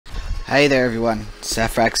Hey there everyone,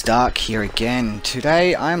 Saphrax Dark here again.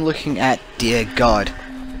 Today I'm looking at Dear God.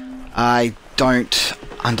 I don't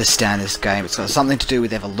understand this game. It's got something to do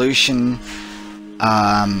with evolution.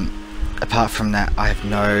 Apart from that, I have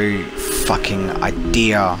no fucking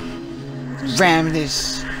idea. Ram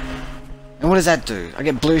this. And what does that do? I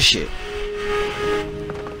get blue shit.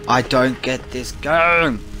 I don't get this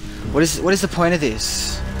game. What is the point of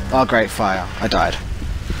this? Oh great, fire. I died.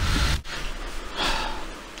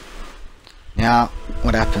 Now,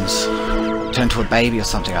 what happens? Turn to a baby or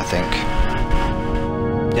something, I think.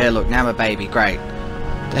 Yeah, look, now I'm a baby, great.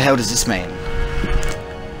 The hell does this mean?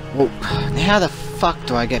 Well, how the fuck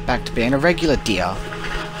do I get back to being a regular deer?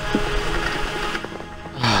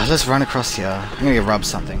 Let's run across here. I'm gonna go rub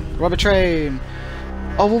something. Rob a train!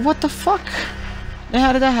 Oh, well, what the fuck? Now,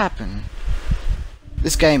 how did that happen?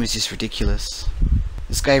 This game is just ridiculous.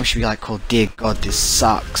 This game should be like called Dear God, this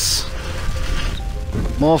sucks.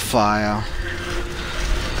 More fire.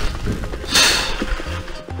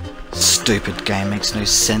 Stupid game, makes no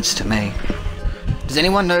sense to me. Does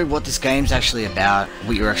anyone know what this game's actually about?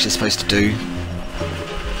 What you're actually supposed to do?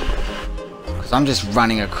 Because I'm just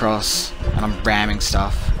running across and I'm ramming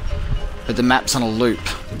stuff. But the map's on a loop.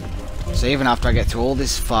 So even after I get through all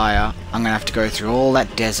this fire, I'm gonna have to go through all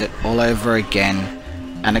that desert all over again.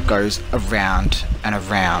 And it goes around and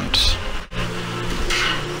around.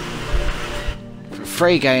 For a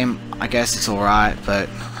free game, I guess it's alright, but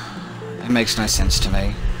it makes no sense to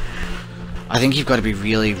me. I think you've got to be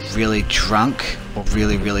really, really drunk or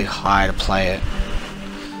really, really high to play it.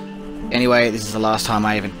 Anyway, this is the last time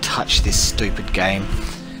I even touch this stupid game.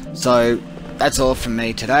 So, that's all from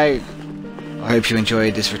me today. I hope you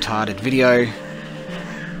enjoyed this retarded video.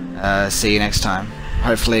 See you next time.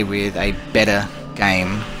 Hopefully with a better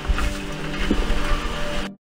game.